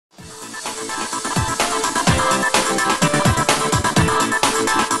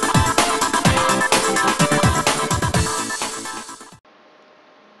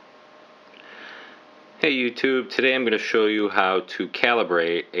YouTube. Today I'm going to show you how to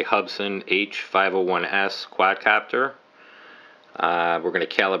calibrate a Hubsan H501S quadcopter. We're going to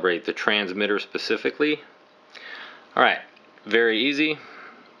calibrate the transmitter specifically. Alright, very easy.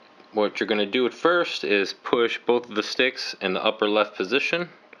 What you're going to do at first is push both of the sticks in the upper left position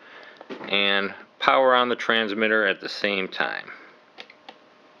and power on the transmitter at the same time.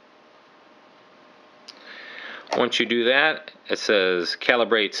 Once you do that, it says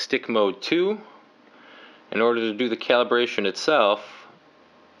calibrate stick mode 2. In order to do the calibration itself,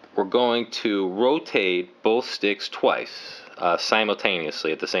 we're going to rotate both sticks twice,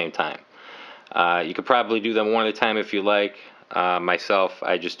 simultaneously at the same time. You could probably do them one at a time if you like. Myself,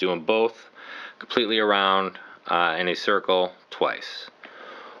 I just do them both completely around in a circle twice.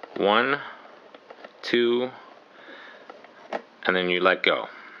 1, 2, and then you let go.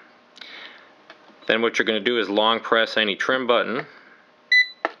 Then what you're going to do is long press any trim button,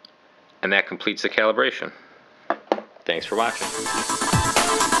 and that completes the calibration. Thanks for watching.